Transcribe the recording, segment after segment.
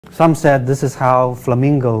Some said this is how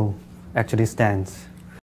flamingo actually stands.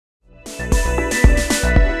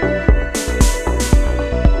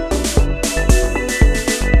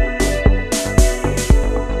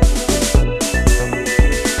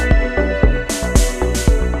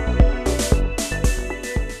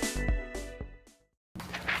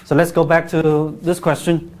 So let's go back to this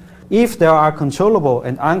question. If there are controllable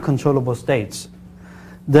and uncontrollable states,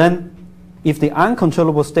 then if the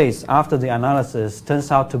uncontrollable states after the analysis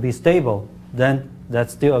turns out to be stable, then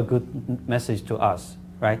that's still a good message to us,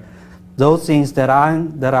 right? Those things that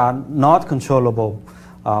are not controllable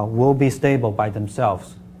will be stable by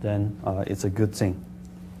themselves, then it's a good thing.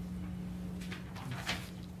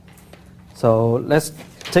 So let's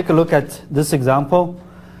take a look at this example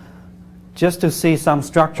just to see some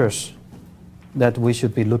structures that we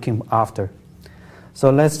should be looking after. So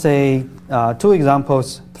let's say two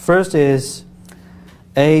examples. First is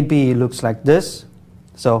AB looks like this.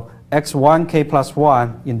 So x1k plus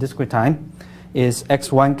 1 in discrete time is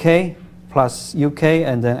x1k plus uk,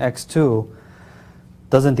 and then x2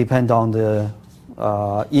 doesn't depend on the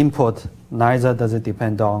input, neither does it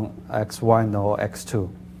depend on x1 or x2.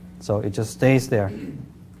 So it just stays there.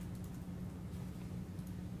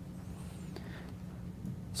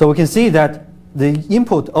 So we can see that the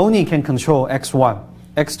input only can control x1.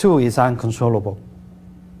 x2 is uncontrollable,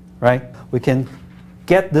 right? We can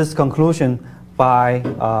get this conclusion by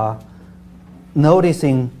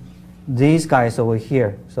noticing these guys over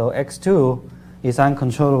here. So x2 is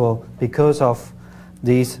uncontrollable because of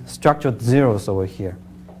these structured zeros over here.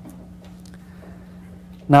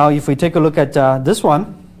 Now if we take a look at this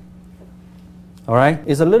one, all right,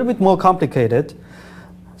 it's a little bit more complicated.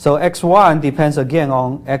 So x1 depends again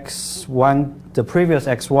on x1, the previous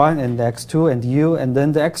x1, and the x2 and u, and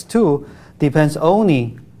then the x2 depends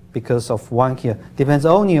only, because of 1 here, depends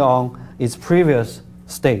only on its previous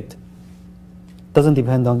state. Doesn't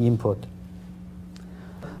depend on input.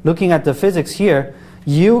 Looking at the physics here,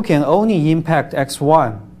 u can only impact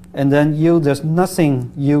x1, and then u, there's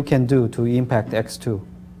nothing u can do to impact x2.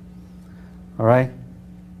 All right?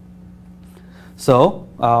 So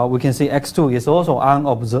we can see x2 is also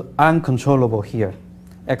uncontrollable here.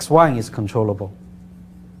 x1 is controllable.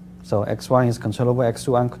 So x1 is controllable,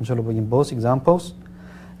 x2 uncontrollable in both examples.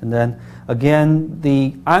 And then again,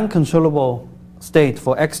 the uncontrollable state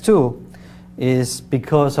for x2 is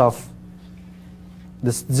because of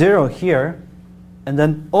this 0 here. And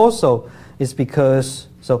then also it's because,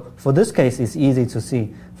 so for this case it's easy to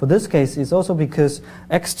see. For this case it's also because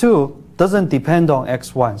x2 doesn't depend on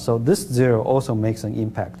x1, so this 0 also makes an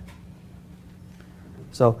impact.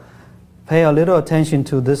 So pay a little attention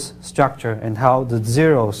to this structure and how the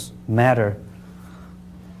zeros matter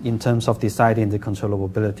in terms of deciding the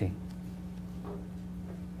controllability.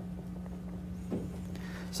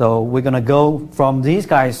 So we're going to go from these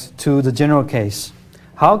guys to the general case.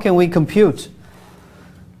 How can we compute?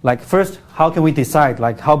 Like first, how can we decide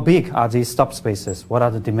like how big are these subspaces? What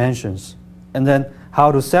are the dimensions? And then how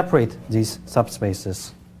to separate these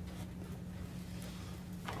subspaces.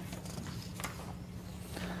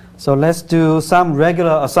 So let's do some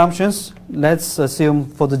regular assumptions. Let's assume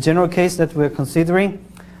for the general case that we're considering,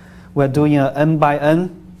 we're doing an n by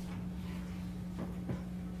n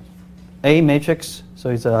A matrix.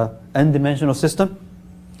 So it's a n-dimensional system.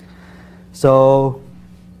 So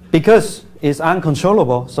because it's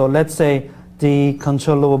uncontrollable, so let's say the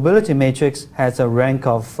controllability matrix has a rank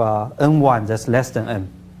of n1 that's less than n.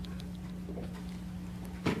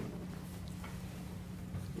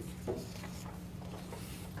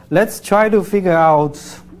 Let's try to figure out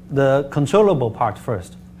the controllable part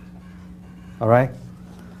first. All right?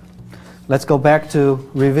 Let's go back to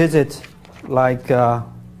revisit like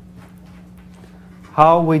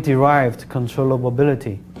how we derived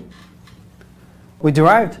controllability. We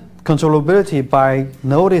derived controllability by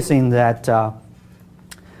noticing that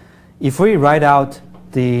if we write out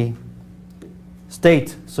the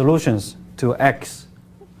state solutions to x,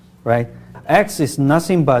 right? X is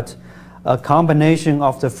nothing but a combination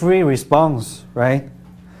of the free response, right,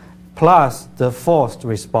 plus the forced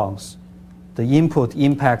response. The input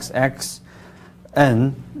impacts x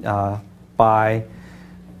n by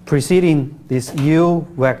preceding this u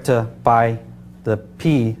vector by the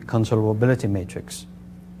p controllability matrix.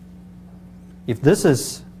 If this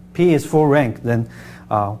is p is full rank, then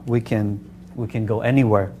we can go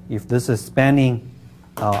anywhere. If this is spanning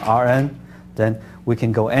Rn, then we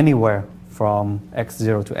can go anywhere from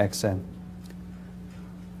x0 to xn.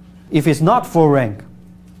 If it's not full rank,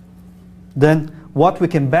 then what we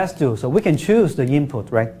can best do, so we can choose the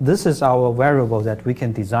input, right? This is our variable that we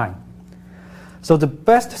can design. So the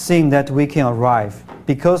best thing that we can arrive,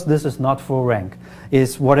 because this is not full rank,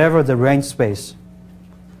 is whatever the range space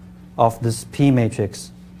of this P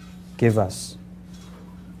matrix give us.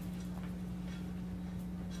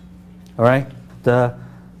 All right? The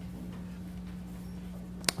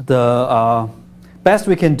best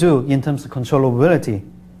we can do in terms of controllability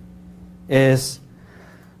is,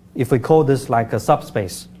 if we call this like a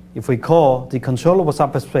subspace, if we call the controllable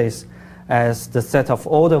subspace as the set of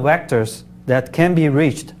all the vectors that can be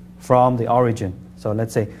reached from the origin. So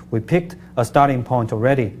let's say we picked a starting point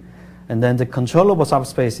already, and then the controllable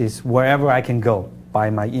subspace is wherever I can go by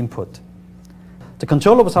my input. The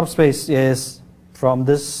controllable subspace is, from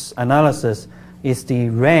this analysis, is the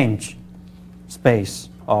range space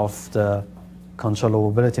of the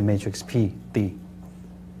controllability matrix P, D.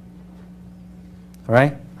 All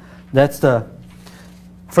right? That's the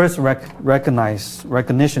first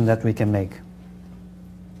recognition that we can make.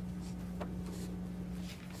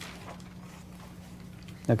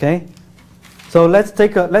 Okay? So let's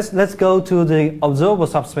go to the observable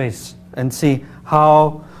subspace and see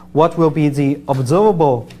what will be the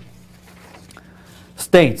observable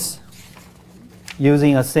states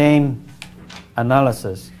using the same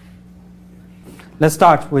analysis. Let's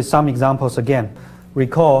start with some examples again.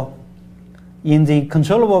 Recall, in the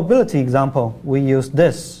controllability example, we use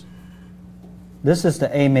this. This is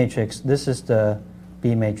the A matrix. This is the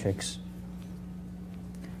B matrix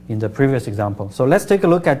in the previous example. So let's take a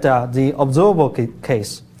look at the observable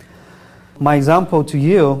case. My example to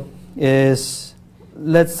you is,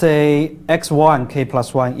 let's say x1 k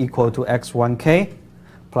plus 1 equal to x1k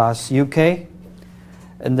plus uk,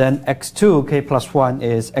 and then x2 k plus 1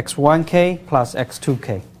 is x1k plus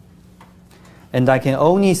x2k. And I can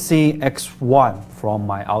only see x1 from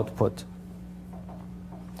my output.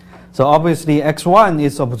 So obviously x1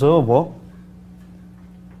 is observable,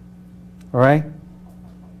 all right?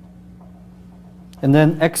 And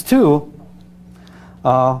then x2,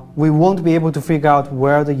 we won't be able to figure out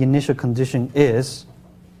where the initial condition is,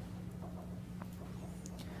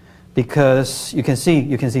 because you can see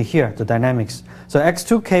here the dynamics. So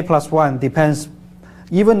x2k plus 1 depends,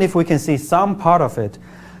 even if we can see some part of it,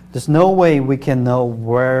 there's no way we can know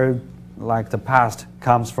where like the past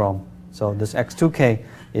comes from. So this x2k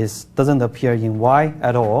doesn't appear in y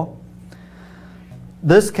at all.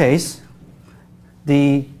 This case,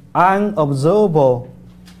 the unobservable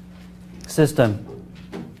system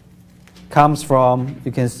comes from,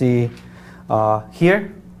 you can see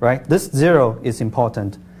here, right? This 0 is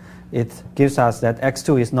important. It gives us that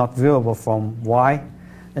x2 is not viewable from y,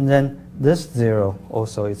 and then this 0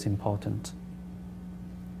 also is important.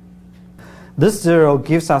 This 0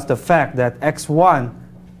 gives us the fact that x1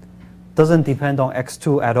 doesn't depend on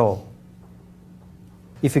x2 at all.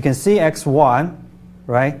 If you can see x1,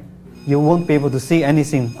 right, you won't be able to see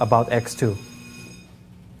anything about x2.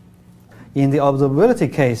 In the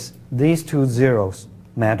observability case, these two zeros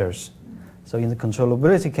matters. So in the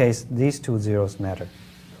controllability case, these two zeros matter.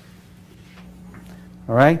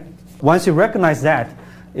 All right? Once you recognize that,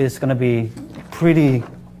 it's going to be pretty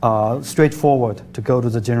straightforward to go to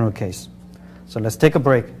the general case. So let's take a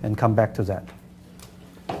break and come back to that.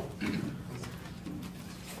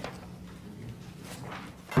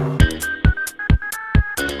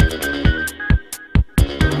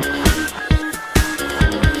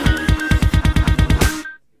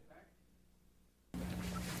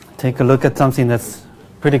 Take a look at something that's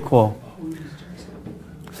pretty cool.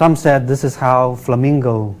 Some said this is how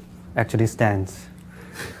flamingo actually stands,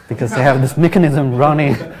 because they have this mechanism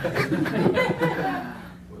running.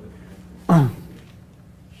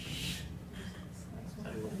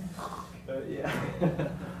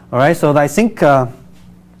 All right, so I think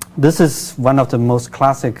this is one of the most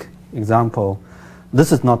classic example.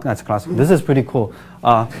 This is not as classic. This is pretty cool.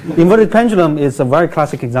 Inverted pendulum is a very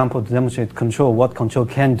classic example to demonstrate control, what control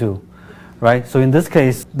can do, right? So in this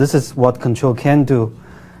case, this is what control can do.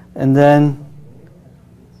 And then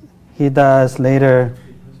he does later,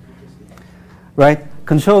 right?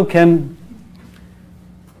 Control can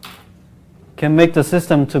make the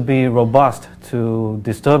system to be robust to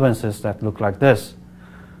disturbances that look like this,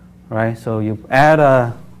 right? So you add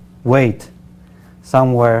a weight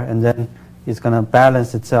somewhere, and then it's going to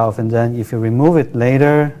balance itself, and then if you remove it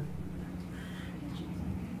later,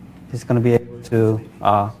 it's going to be able to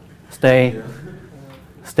stay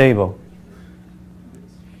stable.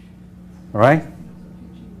 All right?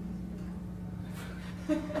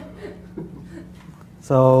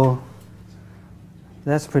 So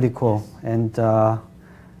that's pretty cool. And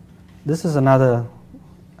this is another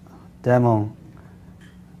demo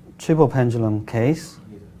triple pendulum case.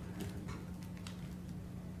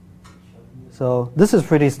 So this is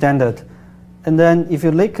pretty standard. And then if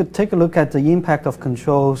you take a look at the impact of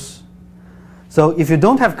controls, so if you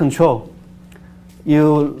don't have control,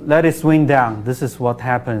 you let it swing down. This is what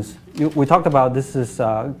happens. We talked about this is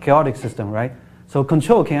a chaotic system, right? So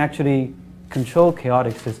control can actually control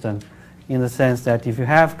chaotic system in the sense that if you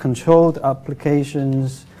have controlled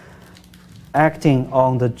applications acting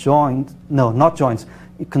on the joint, no, not joints.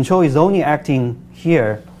 Control is only acting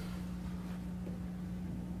here.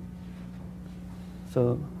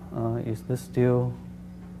 So is this still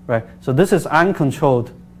right? So this is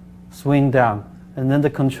uncontrolled swing down, and then the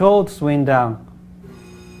controlled swing down,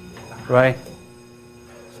 right?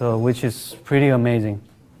 So which is pretty amazing.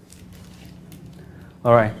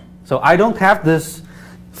 All right. So I don't have this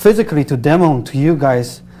physically to demo to you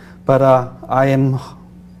guys, but I am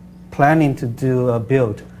planning to do a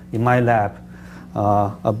build in my lab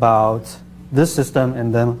about this system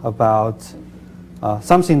and then about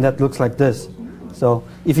something that looks like this. So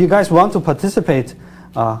if you guys want to participate,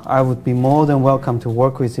 I would be more than welcome to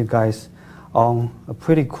work with you guys on a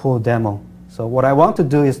pretty cool demo. So what I want to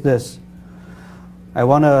do is this. I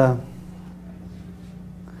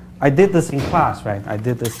did this in class, right? I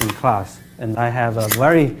did this in class, and I have a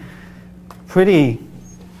pretty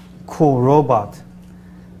cool robot.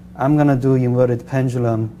 I'm going to do inverted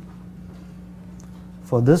pendulum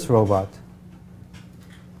for this robot.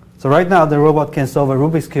 So right now the robot can solve a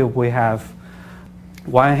Rubik's Cube. We have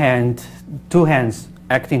one hand, two hands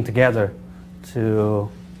acting together to,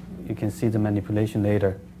 you can see the manipulation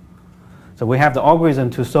later. So we have the algorithm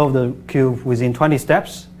to solve the cube within 20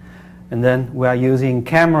 steps, and then we are using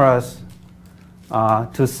cameras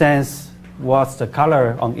to sense what's the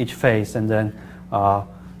color on each face, and then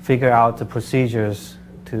figure out the procedures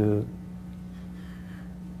to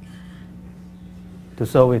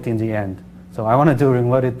solve it in the end. So I want to do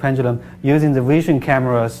inverted pendulum using the vision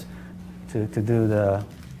cameras to do the...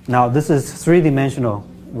 Now this is three-dimensional.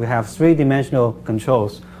 We have three-dimensional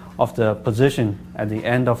controls of the position at the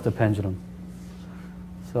end of the pendulum.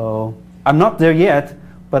 So I'm not there yet,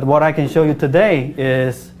 but what I can show you today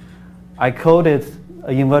is I coded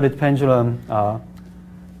an inverted pendulum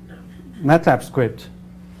MATLAB script,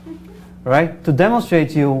 right, to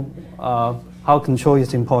demonstrate you how control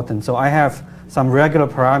is important. So I have some regular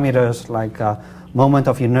parameters like moment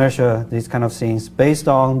of inertia, these kind of things, based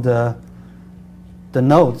on the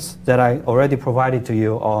nodes that I already provided to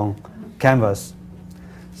you on Canvas.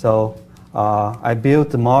 So I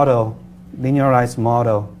built the model, linearized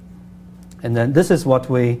model, and then this is what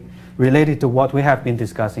we related to what we have been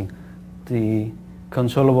discussing, the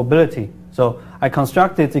controllability. So I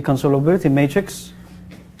constructed the controllability matrix,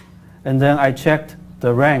 and then I checked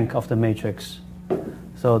the rank of the matrix.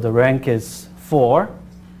 So the rank is 4,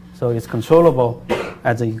 so it's controllable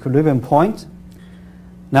at the equilibrium point.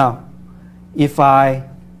 Now, if I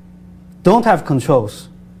don't have controls,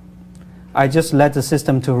 I just let the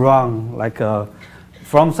system to run like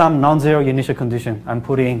from some non-zero initial condition. I'm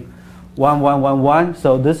putting 1, 1, 1, 1.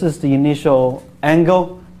 So this is the initial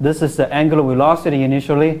angle. This is the angular velocity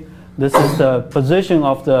initially. This is the position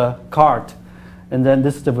of the cart. And then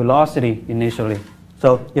this is the velocity initially.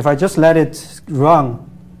 So if I just let it run,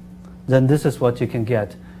 then this is what you can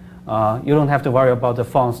get. You don't have to worry about the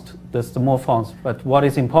fonts, the more fonts. But what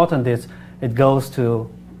is important is it goes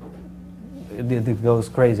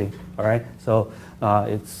crazy. All right. So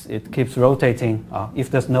it keeps rotating. If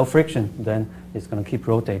there's no friction, then it's going to keep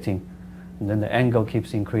rotating, and then the angle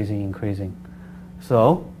keeps increasing.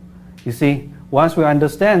 So you see, once we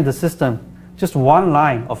understand the system, just one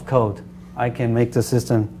line of code, I can make the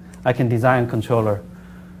system. I can design a controller,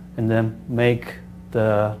 and then make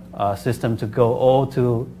the system to go all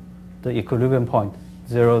to the equilibrium point,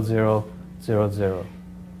 0, 0, 0, 0.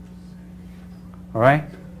 All right?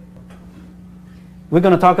 We're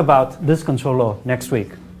going to talk about this controller next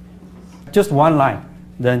week. Just one line,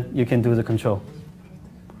 then you can do the control.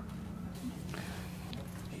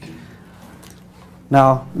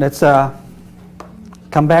 Now, let's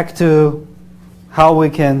come back to how we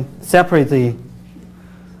can separate the...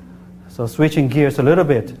 So switching gears a little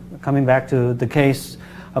bit, coming back to the case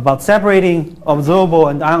about separating observable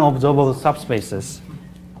and unobservable subspaces.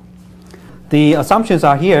 The assumptions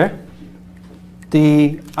are here.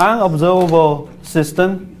 The unobservable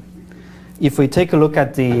system, if we take a look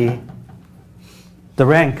at the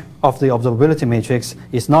rank of the observability matrix,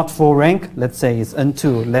 is not full rank. Let's say it's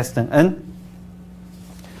n2 less than n.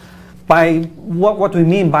 By what we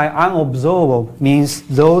mean by unobservable means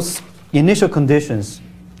those initial conditions,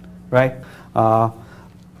 right? The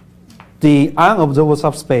unobservable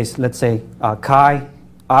subspace, let's say chi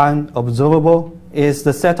unobservable, is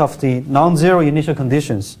the set of the non-zero initial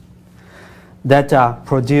conditions. that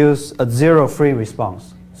produce a zero free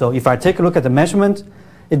response. So if I take a look at the measurement,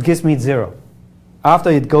 it gives me 0. After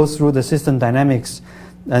it goes through the system dynamics,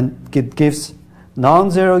 and it gives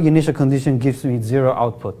non-zero initial condition gives me 0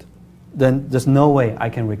 output. Then there's no way I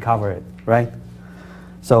can recover it, right?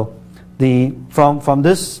 So from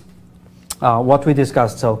this, what we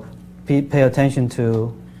discussed, so pay attention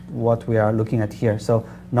to what we are looking at here. So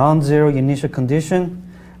non-zero initial condition,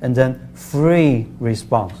 and then free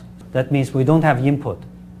response. That means we don't have input,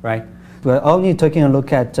 right? We're only taking a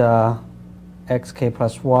look at xk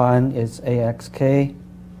plus 1 is axk,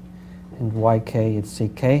 and yk is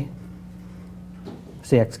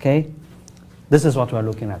cxk. This is what we're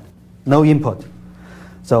looking at. No input.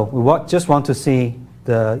 So we just want to see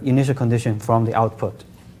the initial condition from the output.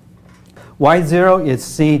 Y0 is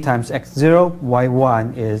c times x0,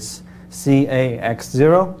 y1 is ca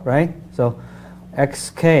x0, right? So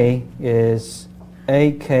xk is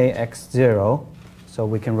ak x0, so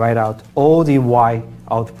we can write out all the y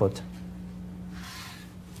output.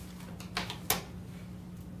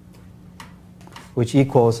 Which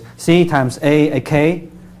equals c times ak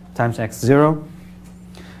times x0.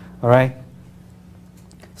 All right.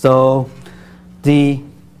 So the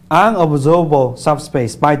unobservable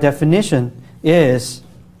subspace, by definition, is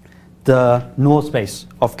the null space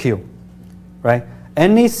of Q, right?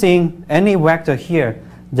 Anything, any vector here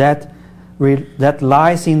that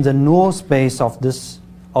lies in the null space of this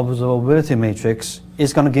observability matrix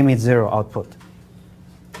is going to give me 0 output,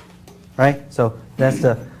 right? So that's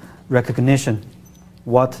the recognition.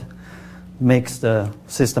 What makes the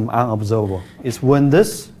system unobservable is when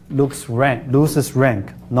this loses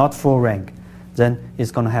rank, not full rank, then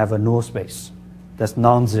it's going to have a null space that's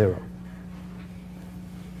non-zero.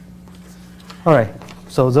 All right,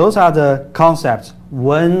 so those are the concepts.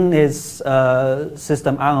 When is a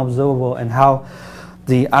system unobservable and how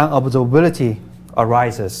the unobservability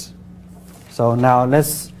arises. So now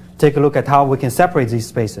let's take a look at how we can separate these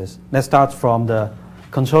spaces. Let's start from the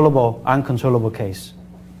controllable, uncontrollable case.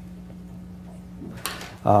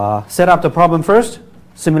 Set up the problem first,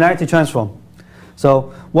 similarity transform.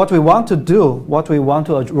 So what we want to do, what we want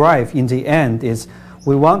to arrive in the end is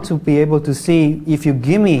we want to be able to see if you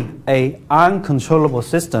give me an uncontrollable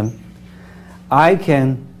system, I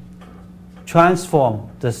can transform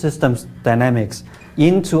the system's dynamics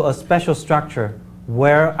into a special structure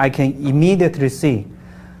where I can immediately see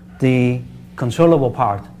the controllable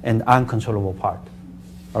part and uncontrollable part.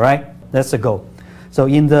 All right, that's the goal. So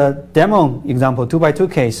in the demo example,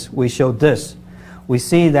 2x2 case, we showed this. We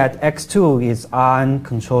see that x2 is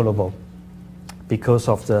uncontrollable because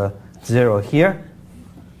of the 0 here,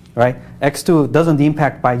 right? x2 doesn't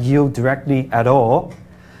impact by u directly at all.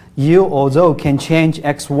 U, although, can change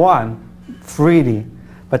x1 freely,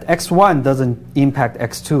 but x1 doesn't impact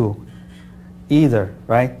x2 either,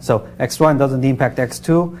 right? So x1 doesn't impact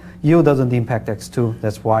x2, u doesn't impact x2,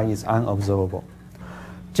 that's why it's unobservable.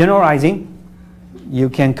 Generalizing, you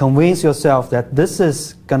can convince yourself that this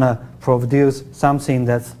is going to produce something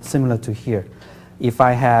that's similar to here. If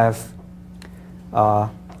I have,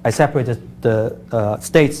 I separated the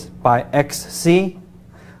states by xc,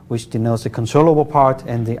 which denotes the controllable part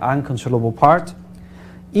and the uncontrollable part.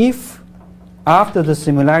 If after the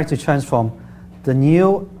similarity transform, the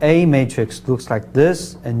new A matrix looks like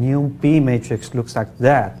this and new B matrix looks like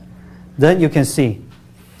that, then you can see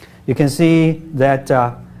that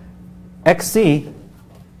xc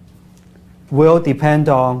will depend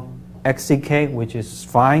on xck, which is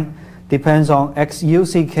fine, depends on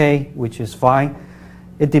xuck, which is fine,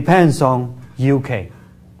 it depends on uk,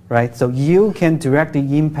 right? So u can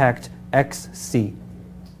directly impact xc,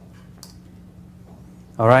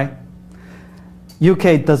 all right?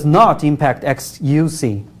 uk does not impact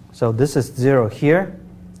xuc, so this is 0 here.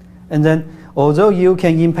 And then although u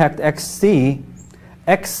can impact xc,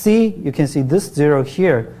 you can see this 0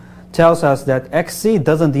 here tells us that xc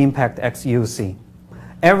doesn't impact xuc.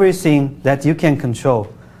 Everything that you can control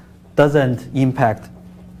doesn't impact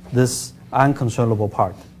this uncontrollable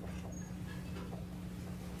part.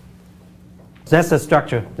 That's the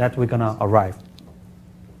structure that we're going to arrive.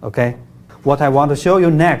 Okay? What I want to show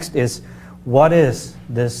you next is what is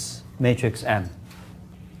this matrix M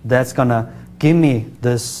that's going to give me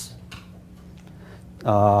this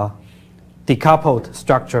decoupled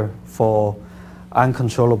structure for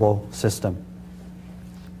uncontrollable system.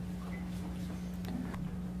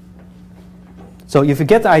 So if you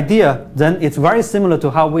get the idea, then it's very similar to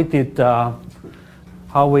how we did.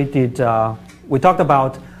 We talked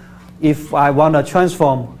about if I want to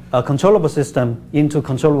transform a controllable system into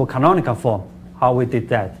controllable canonical form, how we did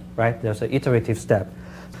that, right? There's an iterative step.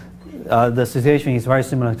 the situation is very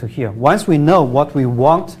similar to here. Once we know what we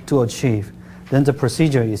want to achieve, then the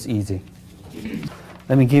procedure is easy.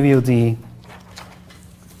 Let me give you the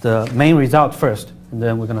main result first, and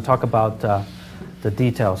then we're going to talk about the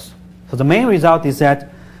details. So the main result is that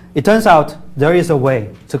it turns out there is a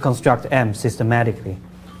way to construct M systematically.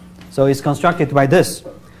 So it's constructed by this.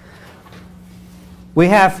 We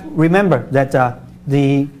have, remember that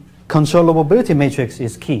the controllability matrix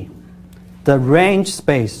is key. The range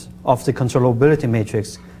space of the controllability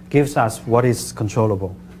matrix gives us what is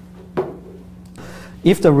controllable.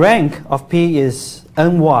 If the rank of P is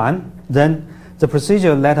N1, then the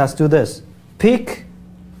procedure let us do this. Pick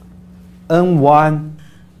N1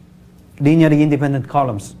 linearly independent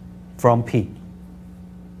columns from P.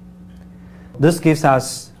 This gives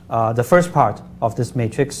us the first part of this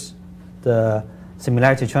matrix, the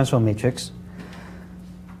similarity transform matrix.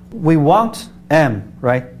 We want M,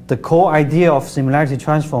 right? The core idea of similarity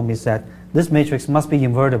transform is that this matrix must be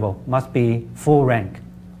invertible, must be full rank.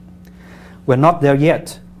 We're not there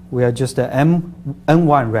yet. We are just the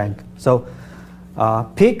N1 rank. So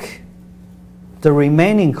pick the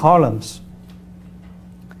remaining columns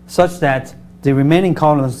such that the remaining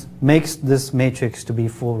columns makes this matrix to be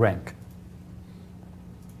full rank.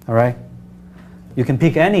 All right? You can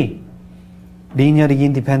pick any linearly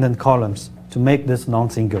independent columns to make this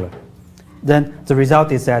non-singular. Then the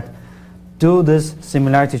result is that do this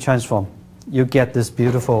similarity transform, you get this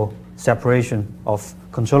beautiful separation of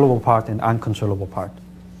controllable part and uncontrollable part.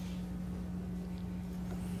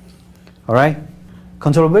 All right?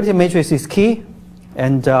 Controllability matrix is key,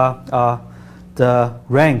 and the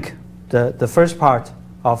rank, the first part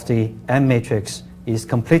of the M matrix is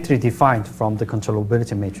completely defined from the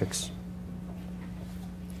controllability matrix.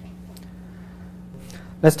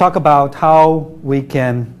 Let's talk about how we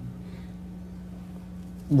can,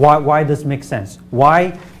 why this makes sense.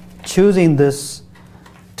 Why choosing this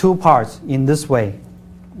two parts in this way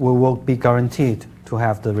we will be guaranteed to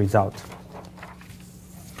have the result.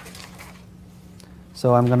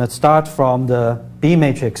 So I'm going to start from the B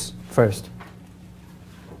matrix first.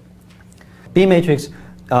 B matrix,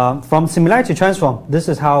 from similarity transform, this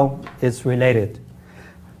is how it's related.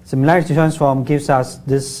 Similarity transform gives us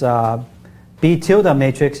this B tilde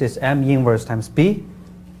matrix is M inverse times B.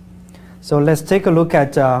 So let's take a look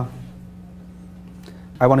at, I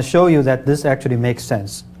want to show you that this actually makes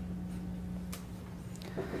sense.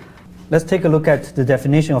 Let's take a look at the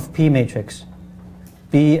definition of P matrix.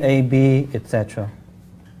 B, A, B, etc.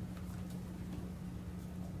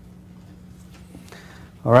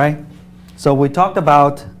 All right? So we talked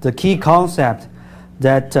about the key concept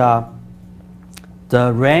that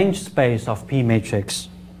the range space of P matrix,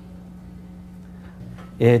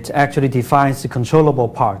 it actually defines the controllable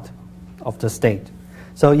part of the state.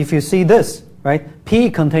 So if you see this, right,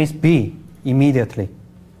 P contains B immediately,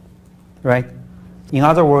 right? In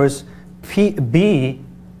other words, B,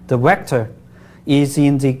 the vector, is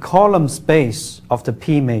in the column space of the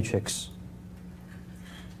P matrix.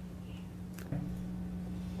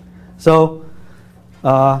 So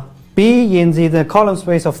B in the column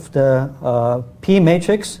space of the P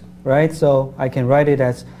matrix, right? So I can write it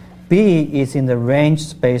as B is in the range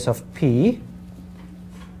space of P.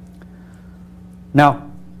 Now,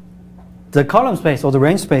 the column space or the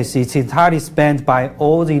range space is entirely spanned by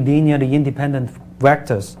all the linearly independent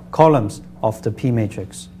vectors, columns of the P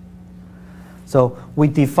matrix. So we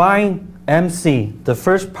define MC, the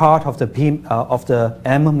first part of the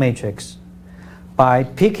M matrix, by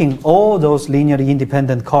picking all those linearly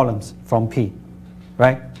independent columns from P,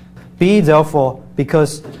 right? B, therefore,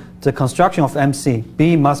 because the construction of MC,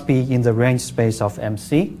 B must be in the range space of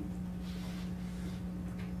MC.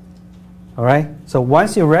 All right? So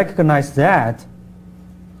once you recognize that,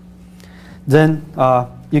 then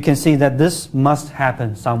you can see that this must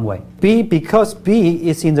happen some way. B, because B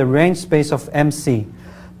is in the range space of MC,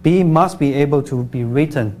 B must be able to be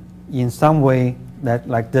written in some way that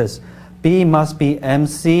like this. B must be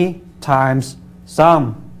MC times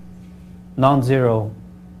some non-zero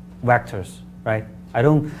vectors, right? I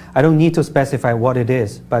don't need to specify what it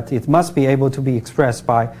is, but it must be able to be expressed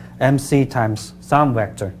by MC times some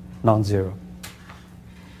vector, non-zero.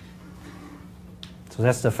 So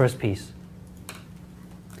that's the first piece.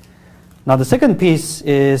 Now the second piece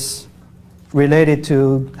is related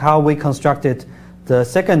to how we constructed the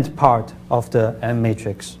second part of the M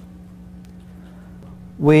matrix.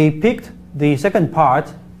 We picked the second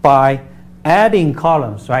part by adding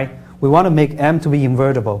columns, right? We want to make M to be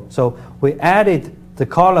invertible. So we added the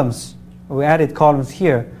columns, we added columns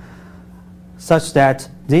here such that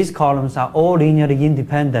these columns are all linearly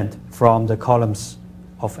independent from the columns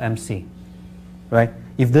of MC, right?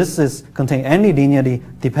 if this is contain any linearly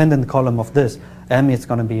dependent column of this, M is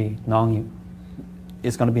going to be not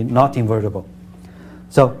invertible.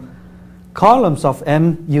 So columns of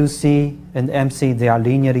M, UC, and MC, they are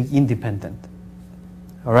linearly independent.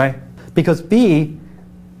 All right? Because B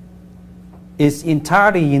is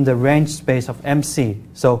entirely in the range space of MC.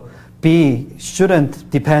 So B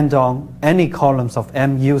shouldn't depend on any columns of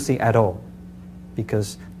M, UC at all,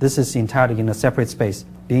 because this is entirely in a separate space,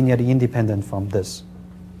 linearly independent from this.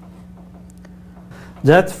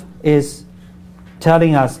 That is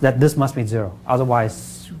telling us that this must be 0.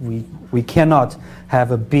 Otherwise, we cannot have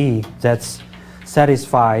a B that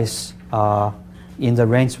satisfies in the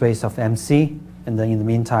range space of MC, and then in the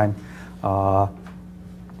meantime,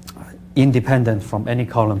 independent from any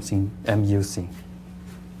columns in MUC.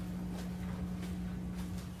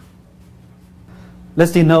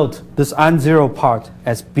 Let's denote this un-zero part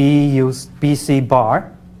as BC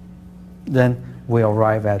bar. Then we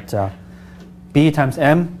arrive at B times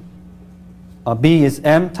M. B is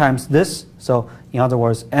M times this. So in other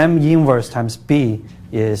words, M inverse times B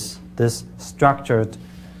is this structured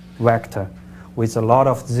vector with a lot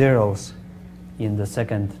of zeros in the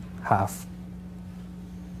second half.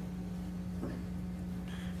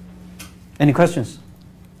 Any questions?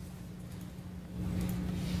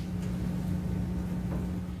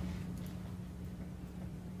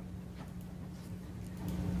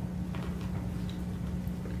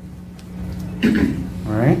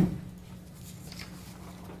 All right.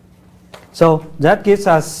 So that gives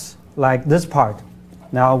us like this part.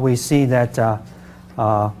 Now we see that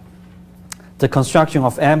the construction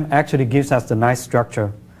of M actually gives us the nice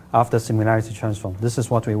structure of the similarity transform. This is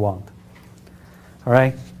what we want. All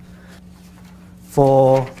right.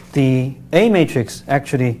 For the A matrix,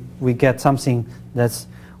 actually, we get something that's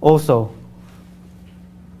also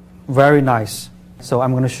very nice. So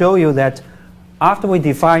I'm going to show you that after we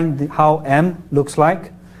define how M looks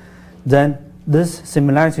like, then this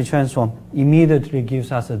similarity transform immediately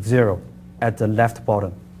gives us a 0 at the left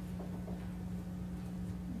bottom.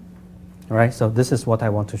 All right, so this is what I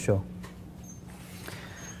want to show.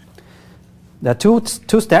 There are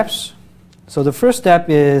two steps. So the first step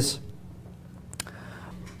is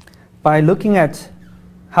by looking at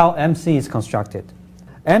how MC is constructed.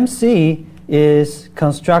 MC is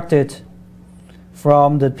constructed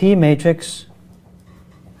from the P matrix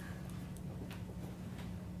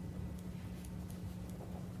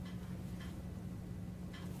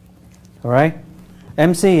all right?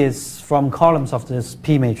 MC is from columns of this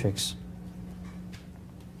P matrix.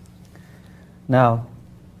 Now,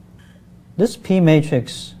 this P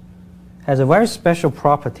matrix has a very special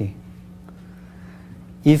property.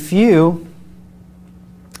 If you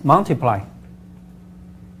multiply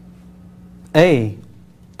A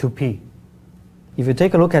to P, if you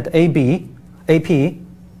take a look at AP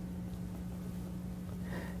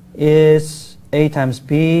is A times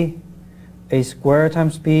B, A squared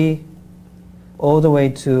times B, all the way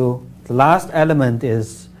to the last element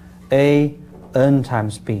is A n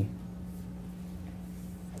times B.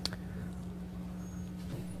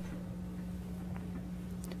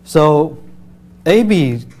 So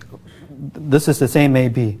AB, this is the same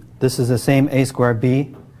AB, this is the same A squared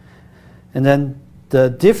B, and then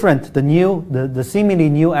the seemingly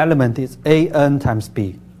new element is AN times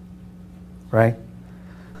B, right?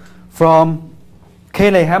 From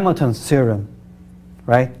Cayley-Hamilton's theorem,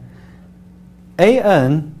 right?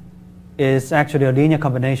 AN is actually a linear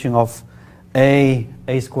combination of A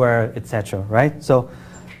squared, etc., right? So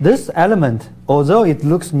this element, although it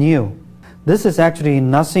looks new, this is actually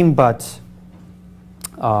nothing but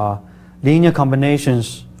linear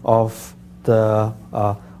combinations of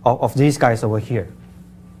these guys over here.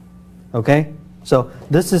 Okay, so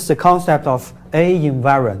this is the concept of A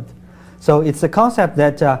invariant. So it's the concept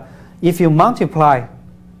that if you multiply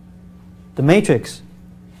the matrix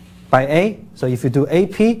by A, so if you do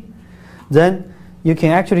AP, then you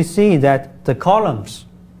can actually see that the columns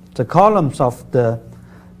of the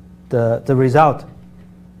result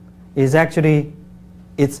is actually,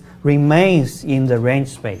 it remains in the range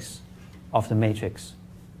space of the matrix.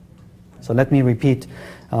 So let me repeat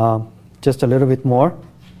just a little bit more.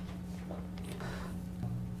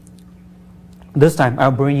 This time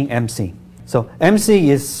I'll bring in MC. So MC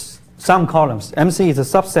is some columns. MC is a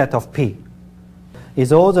subset of P.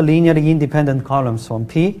 It's all the linearly independent columns from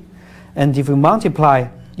P. And if you multiply,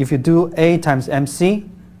 if you do A times MC,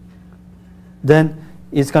 then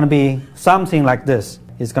it's going to be something like this.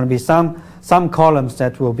 It's going to be some columns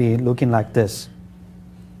that will be looking like this.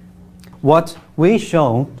 What we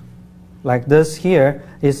shown like this here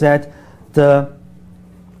is that the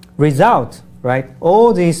result, right,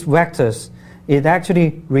 all these vectors it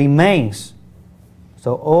actually remains.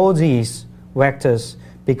 So all these vectors,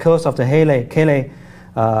 because of the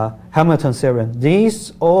Hamilton theorem,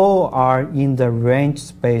 these all are in the range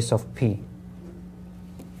space of P.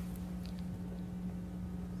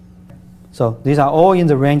 So these are all in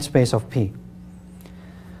the range space of P.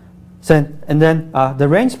 So, and then the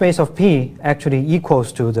range space of P actually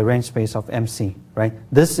equals to the range space of MC, right?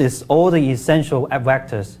 This is all the essential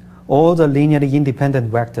vectors, all the linearly independent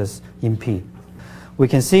vectors in P. We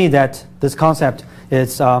can see that this concept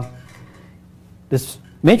is this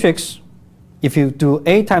matrix. If you do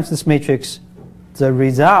A times this matrix, the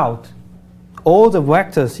result, all the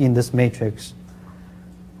vectors in this matrix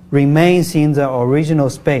remains in the original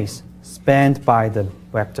space spanned by the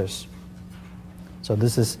vectors. So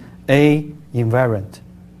this is A invariant.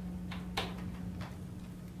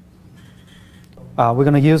 We're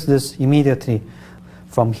going to use this immediately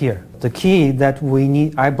from here. The key that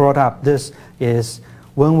I brought up this is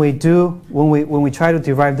when we try to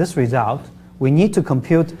derive this result, we need to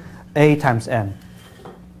compute A times M.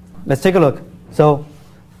 Let's take a look. So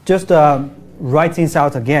just write things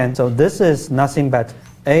out again. So this is nothing but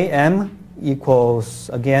AM equals,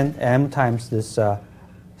 again, M times this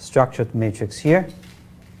structured matrix here.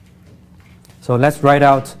 So let's write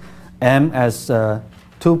out M as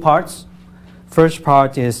two parts. First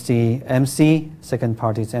part is the MC, second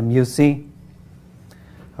part is MUC.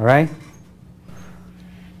 All right?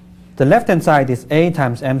 The left-hand side is A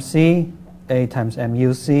times MC, A times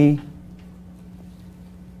MUC.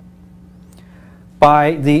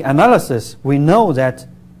 By the analysis, we know that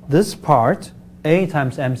this part, A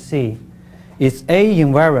times MC, is A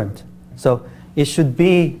invariant. So it should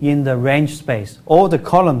be in the range space. All the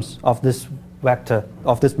columns of this vector,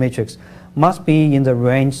 of this matrix, must be in the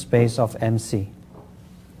range space of MC.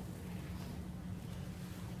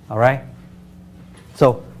 All right?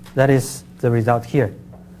 So that is the result here.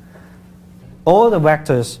 All the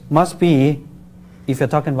vectors must be, if you're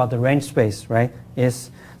talking about the range space, right,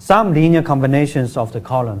 is some linear combinations of the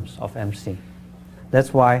columns of MC.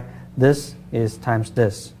 That's why this is times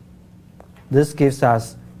this. This gives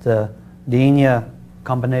us the linear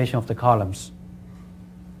combination of the columns.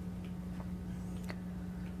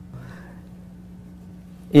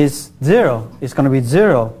 Is 0, it's going to be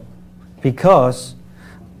 0 because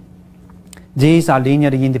these are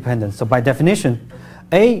linearly independent. So by definition,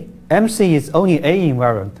 MC is only A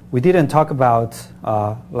invariant. We didn't talk about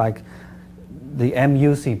like the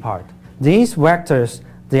MUC part. These vectors,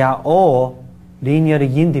 they are all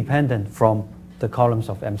linearly independent from the columns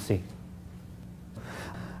of MC.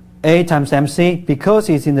 A times MC, because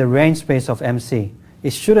it's in the range space of MC,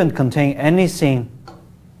 it shouldn't contain anything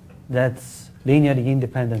that's linearly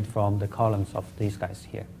independent from the columns of these guys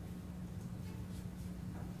here.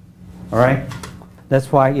 All right?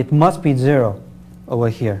 That's why it must be 0 over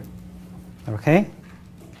here. Okay?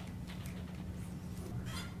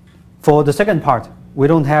 For the second part, we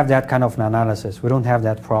don't have that kind of analysis. We don't have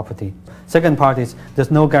that property. Second part is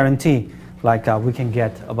there's no guarantee like we can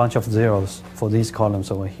get a bunch of zeros for these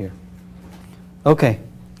columns over here. Okay,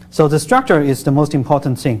 so the structure is the most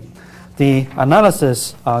important thing. The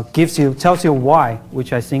analysis tells you why,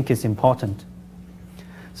 which I think is important.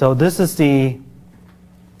 So this is the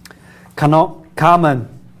common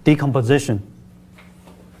decomposition,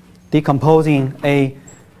 decomposing a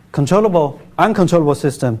controllable, uncontrollable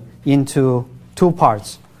system into two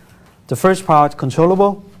parts. The first part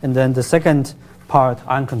controllable, and then the second part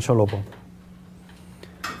uncontrollable.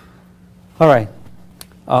 All right.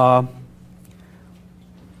 I'm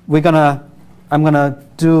gonna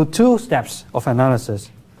do two steps of analysis.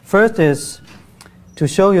 First is to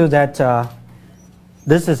show you that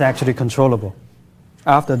this is actually controllable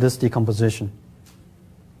after this decomposition.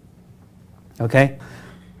 Okay?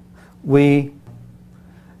 We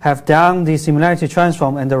have done the similarity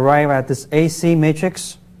transform and arrive at this AC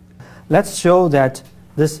matrix. Let's show that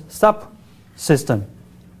this subsystem,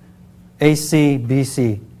 AC,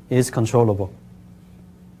 BC, is controllable.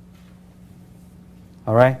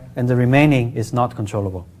 All right? And the remaining is not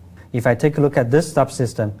controllable. If I take a look at this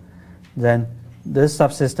subsystem, then this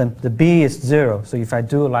subsystem, the B is 0. So if I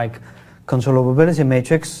do like controllability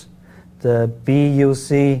matrix, the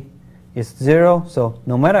BUC is 0. So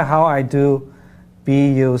no matter how I do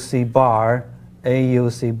BUC bar,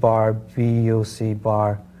 AUC bar, BUC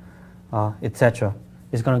bar, etc.,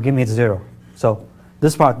 it's going to give me 0. So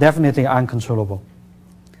this part definitely uncontrollable.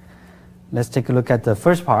 Let's take a look at the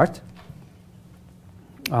first part.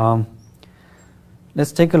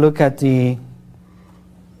 Let's take a look at the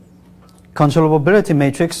controllability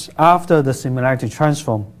matrix after the similarity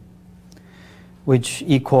transform, which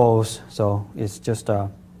equals, so it's just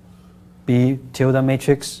B tilde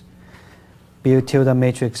matrix. B tilde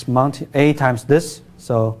matrix A times this,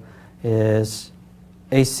 so is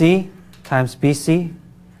AC times BC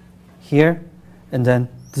here, and then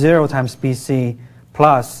 0 times BC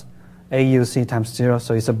plus AUC times 0,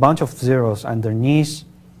 so it's a bunch of zeros underneath,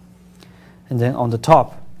 and then on the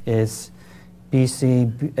top is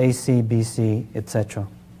BC, AC, BC, etc.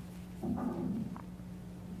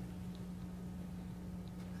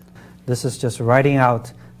 This is just writing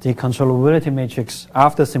out the controllability matrix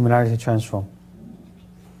after similarity transform.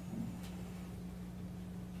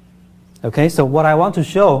 Okay, so what I want to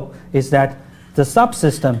show is that the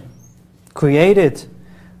subsystem created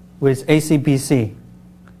with ACBC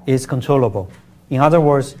is controllable. In other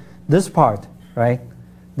words, this part, right?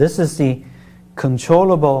 This is the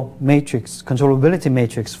controllable matrix, controllability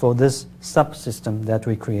matrix for this subsystem that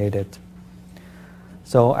we created.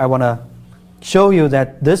 So I want to show you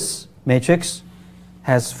that this matrix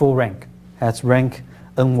has full rank, has rank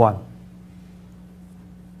N1.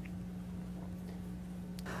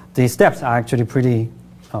 The steps are actually pretty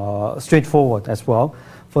straightforward as well.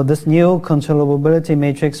 For this new controllability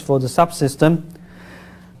matrix for the subsystem,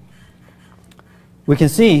 we can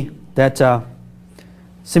see that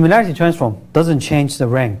similarity transform doesn't change the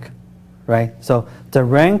rank, right? So the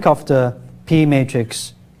rank of the P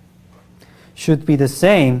matrix should be the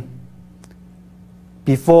same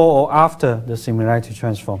before or after the similarity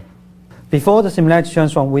transform. Before the similarity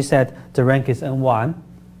transform, we said the rank is N1.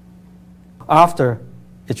 After,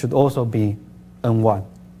 it should also be N1.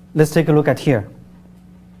 Let's take a look at here.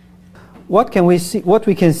 What can we see? What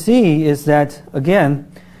we can see is that, again,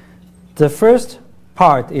 the first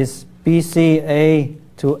part is BCA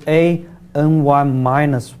to A N1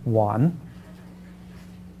 minus 1.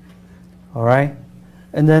 All right?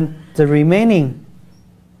 And then the remaining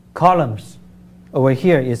columns over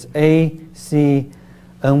here is AC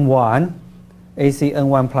N1, AC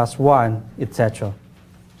N1 plus 1, etc.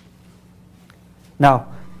 Now,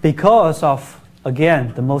 because of,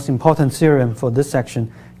 again, the most important theorem for this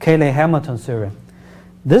section, Cayley-Hamilton theorem,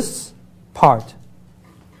 this part,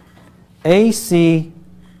 AC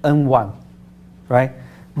N1, right?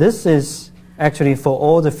 This is actually for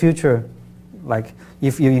all the future, like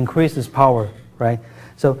if you increase this power, right?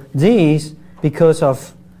 So these, because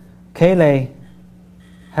of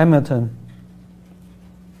Cayley-Hamilton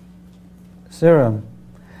theorem,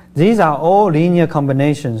 these are all linear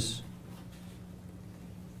combinations,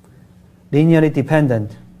 linearly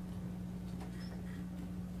dependent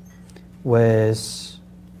with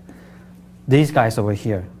these guys over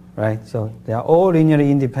here, right? So they are all linearly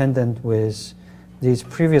independent with these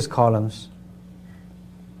previous columns.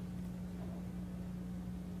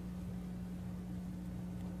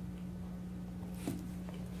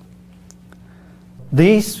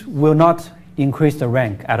 These will not increase the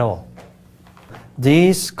rank at all.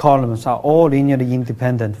 These columns are all linearly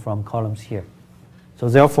independent from columns here. So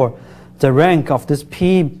therefore, the rank of this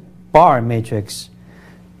P bar matrix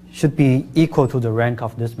should be equal to the rank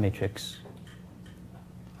of this matrix.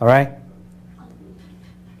 All right?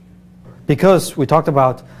 Because we talked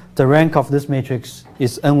about the rank of this matrix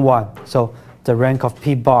is N1, so the rank of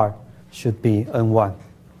P bar should be N1.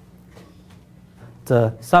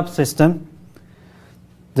 The subsystem,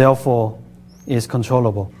 therefore, is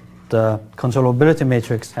controllable. The controllability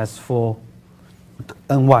matrix has full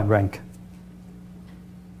N1 rank.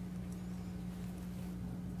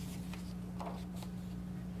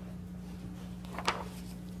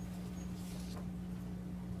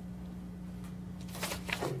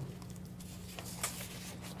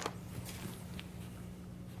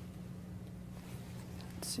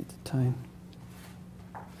 See the time.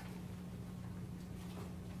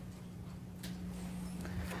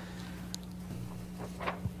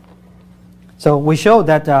 So we show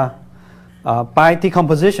that by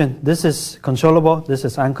decomposition, this is controllable, this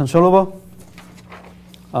is uncontrollable.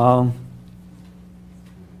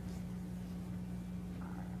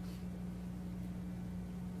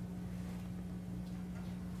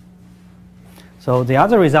 So the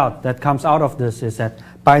other result that comes out of this is that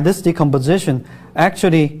by this decomposition,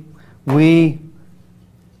 actually we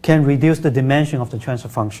can reduce the dimension of the transfer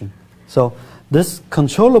function. So this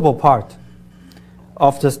controllable part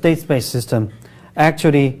of the state space system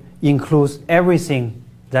actually includes everything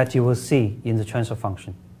that you will see in the transfer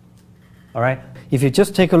function. All right? If you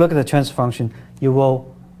just take a look at the transfer function, you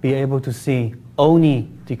will be able to see only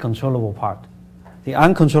the controllable part. The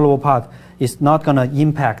uncontrollable part is not going to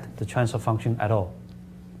impact the transfer function at all.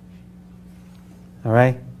 All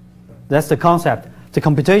right? That's the concept. The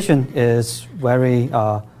computation is very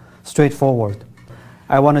straightforward.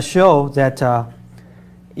 I want to show that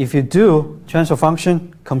if you do transfer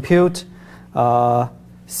function, compute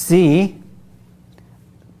C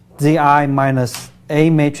Zi minus A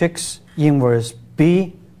matrix inverse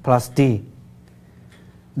B plus D,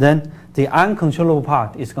 then the uncontrollable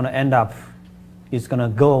part is going to end up, is going to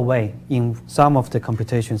go away in some of the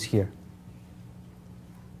computations here.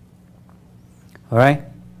 All right?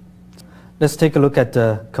 Let's take a look at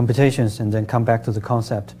the computations and then come back to the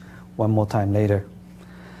concept one more time later.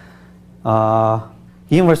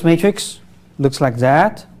 Inverse matrix looks like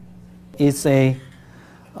that. It's a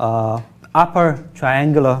upper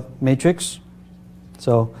triangular matrix.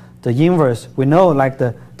 So the inverse, we know like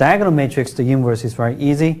the diagonal matrix, the inverse is very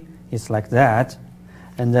easy. It's like that.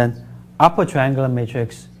 And then upper triangular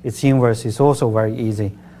matrix, its inverse is also very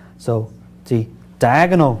easy. So the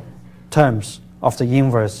diagonal terms of the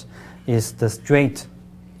inverse is the straight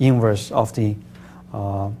inverse of the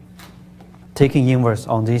taking inverse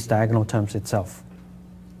on these diagonal terms itself.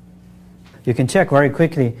 You can check very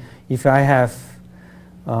quickly if I have,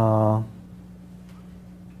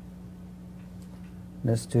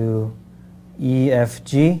 let's do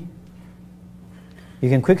EFG. You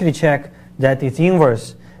can quickly check that its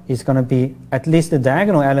inverse is going to be, at least the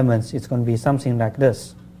diagonal elements, it's going to be something like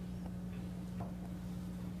this.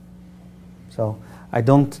 So I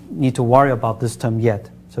don't need to worry about this term yet.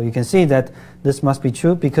 So you can see that this must be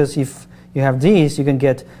true, because if you have these, you can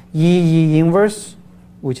get E inverse,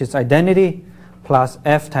 which is identity, plus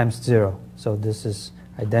F times 0. So this is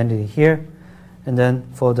identity here. And then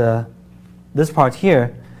for this part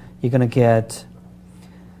here, you're going to get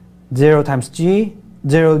 0 times G,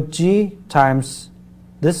 0G times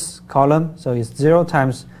this column. So it's 0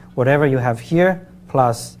 times whatever you have here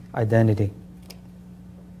plus identity.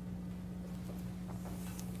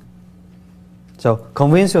 So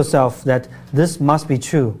convince yourself that this must be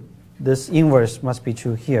true. This inverse must be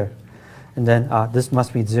true here. And then this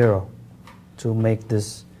must be 0 to make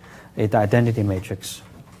this the identity matrix.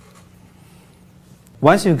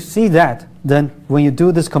 Once you see that, then when you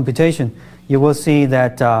do this computation, you will see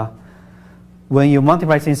that when you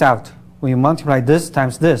multiply things out, when you multiply this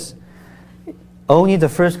times this, only the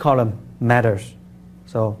first column matters.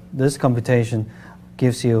 So this computation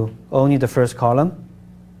gives you only the first column.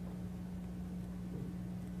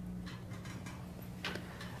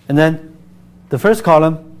 And then the first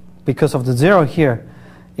column, because of the 0 here,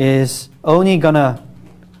 is only gonna,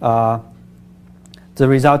 the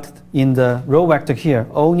result in the row vector here,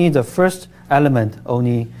 only the first element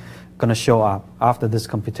only gonna show up after this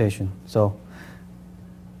computation. So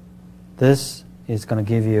this is gonna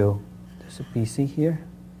give you, there's a BC here.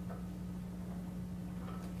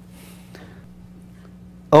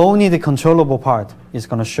 Only the controllable part is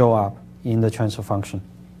gonna show up in the transfer function.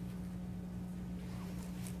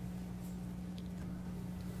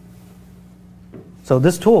 So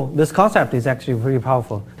this tool, this concept is actually pretty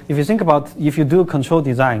powerful. If you think about, if you do control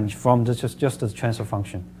design from just the transfer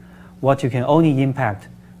function, what you can only impact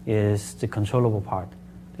is the controllable part.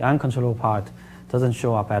 The uncontrollable part doesn't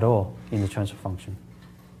show up at all in the transfer function.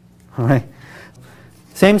 All right.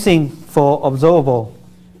 Same thing for observable,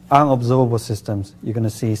 unobservable systems. You're going to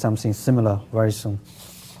see something similar very soon.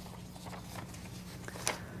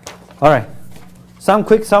 All right. Some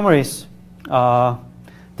quick summaries. The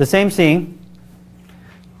same thing.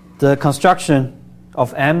 The construction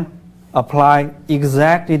of M apply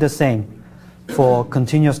exactly the same for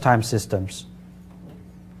continuous time systems.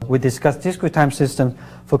 We discussed discrete time systems.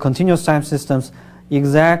 For continuous time systems,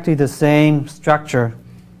 exactly the same structure,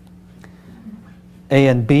 A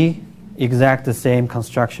and B, exactly the same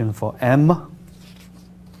construction for M.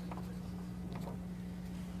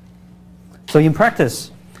 So in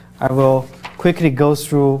practice, I will quickly go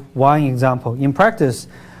through one example. In practice,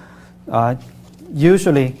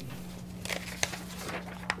 usually,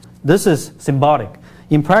 this is symbolic.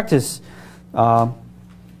 In practice,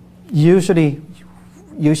 usually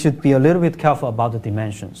you should be a little bit careful about the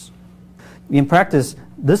dimensions. In practice,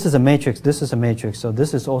 this is a matrix, this is a matrix, so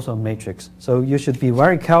this is also a matrix. So you should be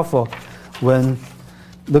very careful when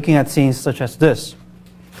looking at things such as this.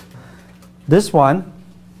 This one,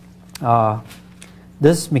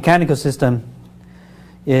 this mechanical system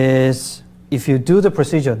is, if you do the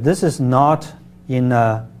procedure, this is not in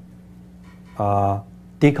a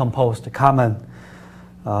decomposed common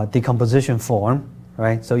decomposition form,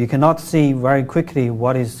 right? So you cannot see very quickly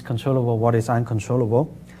what is controllable, what is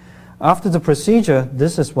uncontrollable. After the procedure,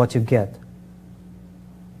 this is what you get.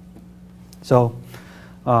 So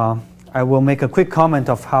I will make a quick comment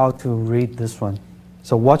of how to read this one.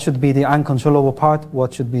 So what should be the uncontrollable part?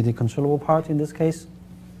 What should be the controllable part in this case?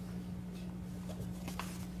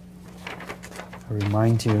 I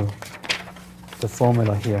remind you the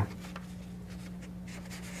formula here.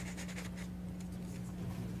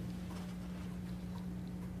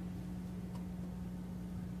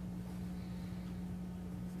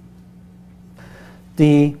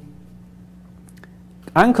 the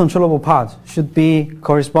uncontrollable part should be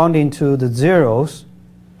corresponding to the zeros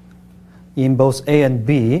in both A and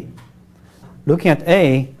B. Looking at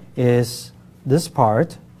A is this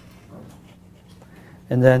part,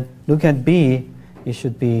 and then looking at B, it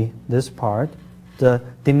should be this part. The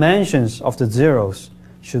dimensions of the zeros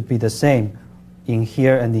should be the same in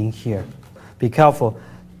here and in here. Be careful,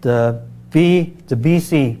 the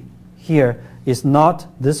BC here is not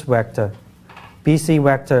this vector. BC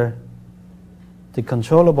vector, the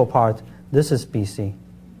controllable part, this is BC.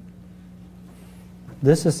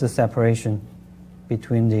 This is the separation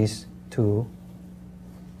between these two.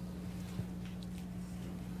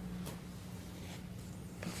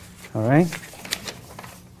 All right?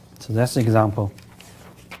 So that's the example.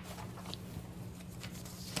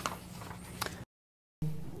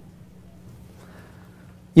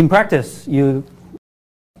 In practice, you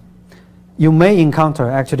may encounter,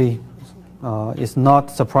 actually, it's not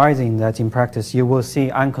surprising that in practice you will see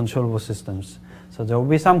uncontrollable systems. So there will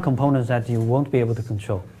be some components that you won't be able to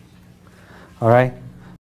control. All right?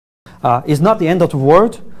 It's not the end of the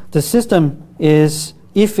world. The system is,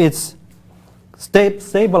 if it's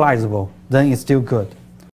stabilizable, then it's still good.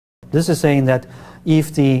 This is saying that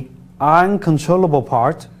if the uncontrollable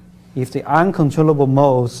part, if the uncontrollable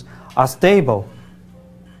modes are stable,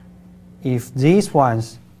 if these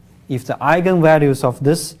ones, if the eigenvalues of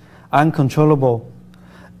this uncontrollable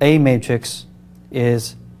A matrix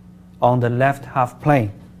is on the left half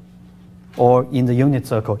plane or in the unit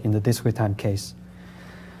circle in the discrete time case,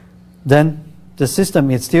 then the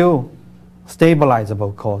system is still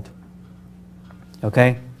stabilizable called.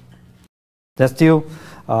 Okay? That's still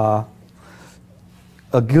a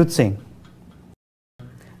good thing.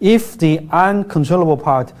 If the uncontrollable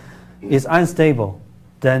part is unstable,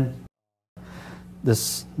 then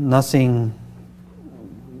there's not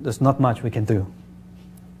much we can do.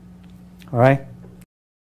 All right?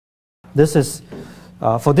 This is,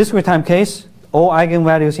 for discrete time case, all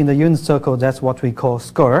eigenvalues in the unit circle, that's what we call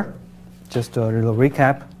SCR. Just a little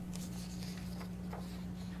recap.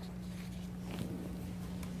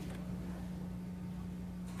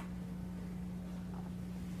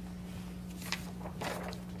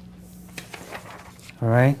 All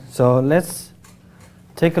right, so let's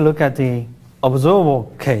take a look at the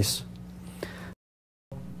observable case.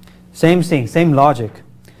 Same thing, same logic.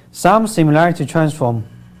 Some similarity transform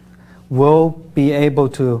will be able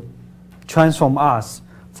to transform us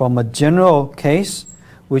from a general case,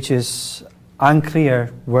 which is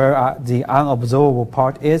unclear where the unobservable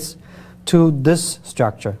part is, to this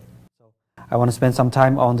structure. I want to spend some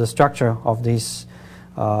time on the structure of this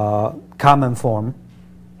common form.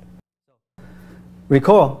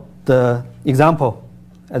 Recall the example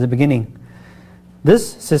at the beginning.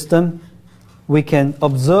 This system, we can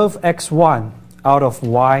observe x1 out of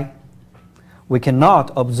y. We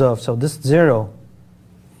cannot observe, so this 0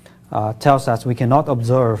 tells us we cannot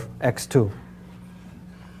observe x2.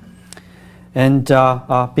 And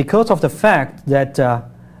because of the fact that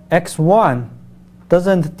x1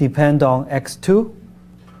 doesn't depend on x2,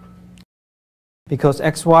 because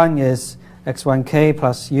x1 is x1k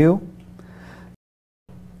plus u,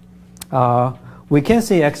 we can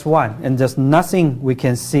see x1, and there's nothing we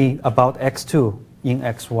can see about x2 in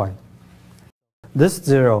x1. This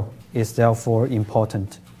 0 is therefore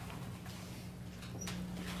important.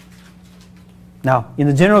 Now, in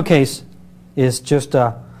the general case, it's just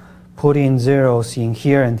putting zeros in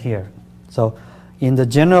here and here. So, in the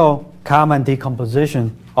general common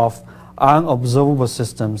decomposition of unobservable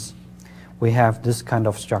systems, we have this kind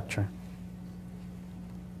of structure.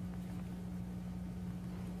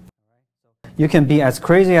 You can be as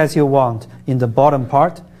crazy as you want in the bottom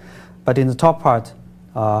part, but in the top part,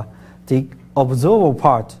 the observable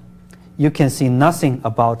part, you can see nothing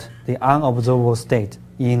about the unobservable state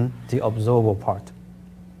in the observable part.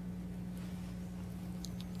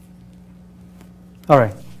 All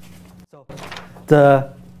right. So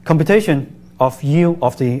the computation of U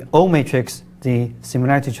of the O matrix, the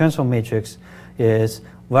similarity transform matrix, is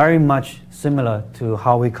very much similar to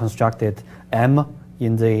how we constructed M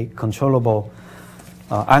in the controllable,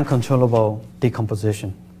 uncontrollable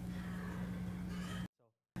decomposition.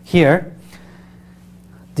 Here,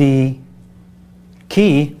 the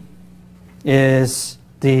key is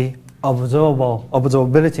the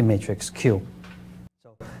observability matrix Q.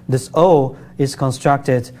 So this O is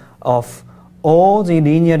constructed of all the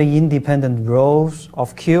linearly independent rows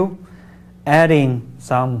of Q, adding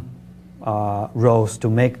some rows to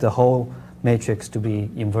make the whole matrix to be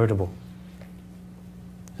invertible.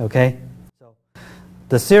 Okay? So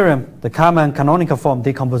the theorem, the common canonical form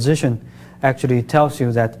decomposition, actually tells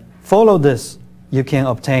you that follow this you can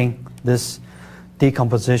obtain this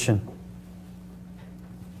decomposition.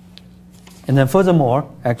 And then furthermore,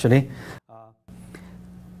 actually,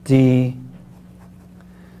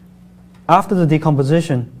 after the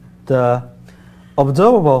decomposition, the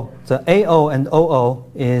observable, the AO and OO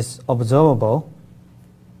is observable.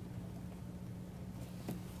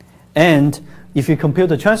 And if you compute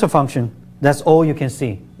the transfer function, that's all you can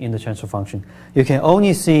see in the transfer function. You can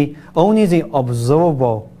only see only the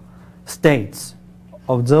observable states,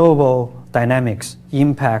 observable dynamics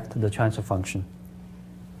impact the transfer function.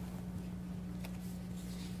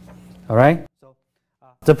 All right? So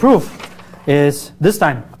the proof is, this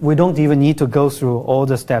time, we don't even need to go through all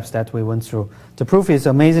the steps that we went through. The proof is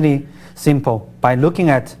amazingly simple by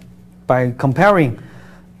comparing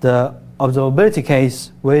the observability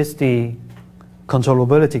case with the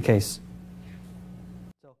controllability case.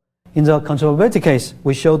 In the controllability case,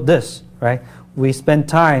 we showed this, right? We spent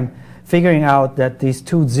time figuring out that these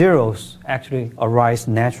two zeros actually arise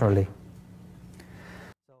naturally.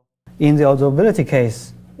 In the observability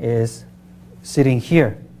case is sitting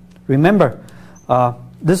here. Remember,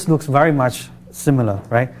 this looks very much similar,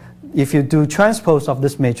 right? If you do transpose of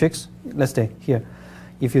this matrix, let's say here,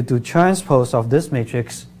 if you do transpose of this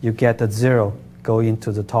matrix, you get a 0 go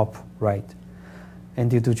into the top right.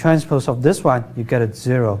 And you do transpose of this one, you get a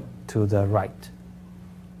 0 to the right.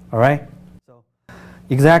 All right? So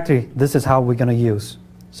exactly, this is how we're going to use.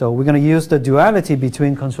 So we're going to use the duality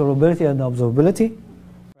between controllability and observability.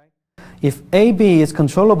 If AB is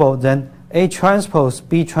controllable, then A transpose,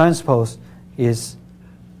 B transpose is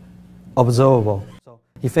observable. So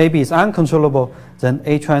if AB is uncontrollable, then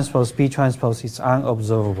A transpose, B transpose is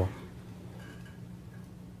unobservable.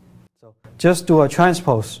 So just do a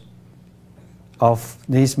transpose of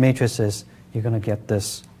these matrices, you're going to get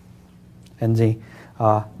this. And the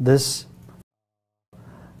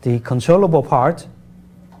controllable part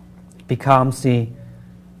becomes the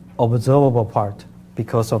observable part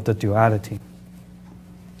because of the duality.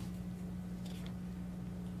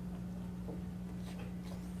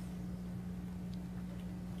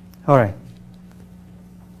 All right.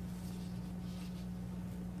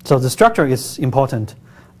 So the structure is important.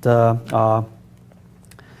 The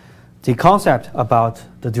concept about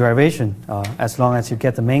the derivation, as long as you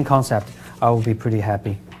get the main concept, I will be pretty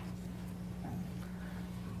happy.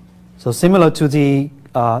 So similar to the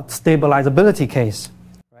stabilizability case,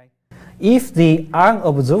 right? If the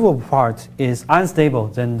unobservable part is unstable,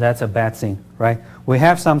 then that's a bad thing, right? We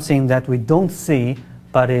have something that we don't see,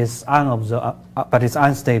 but it's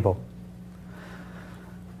unstable.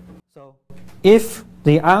 So if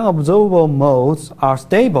the unobservable modes are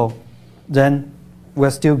stable, then we're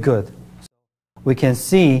still good. We can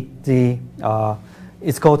see the,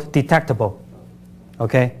 it's called detectable,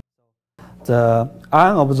 okay? The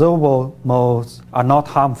unobservable modes are not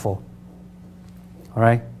harmful, all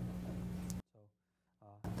right?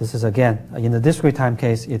 This is again, in the discrete time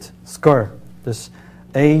case, it's square. This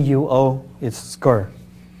AUO is square.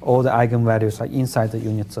 All the eigenvalues are inside the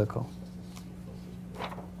unit circle.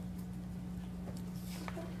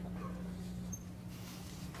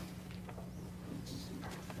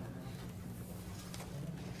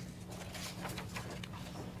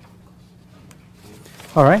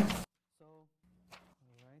 All right.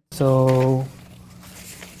 So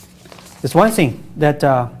there's one thing that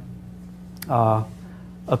a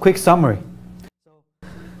quick summary.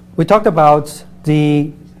 We talked about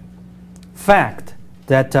the fact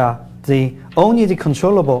that only the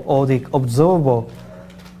controllable or the observable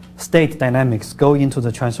state dynamics go into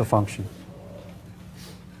the transfer function.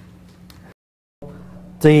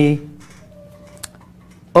 The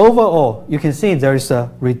overall, you can see there is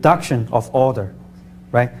a reduction of order,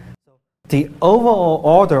 right? The overall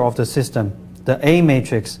order of the system, the A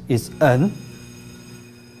matrix, is n.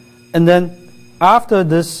 And then after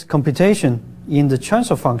this computation in the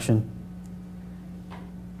transfer function,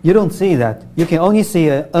 you don't see that. You can only see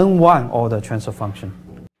an n1 order transfer function.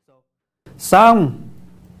 Some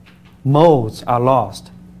modes are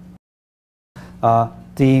lost.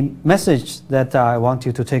 The message that I want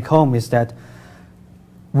you to take home is that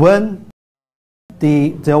when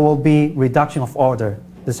there will be reduction of order,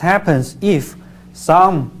 this happens if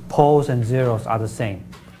some poles and zeros are the same.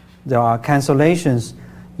 There are cancellations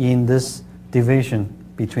in this division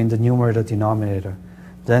between the numerator and denominator.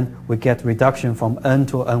 Then we get reduction from n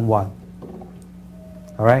to n1.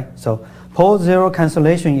 All right? So pole zero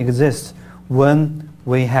cancellation exists when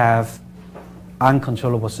we have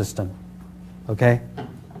uncontrollable system. Okay?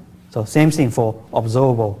 So same thing for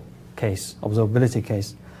observable case, observability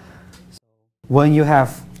case. When you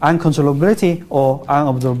have uncontrollability or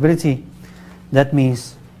unobservability, that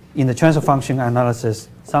means in the transfer function analysis,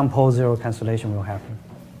 some pole zero cancellation will happen.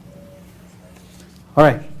 All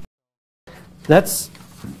right, that's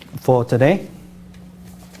for today.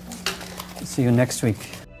 See you next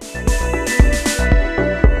week.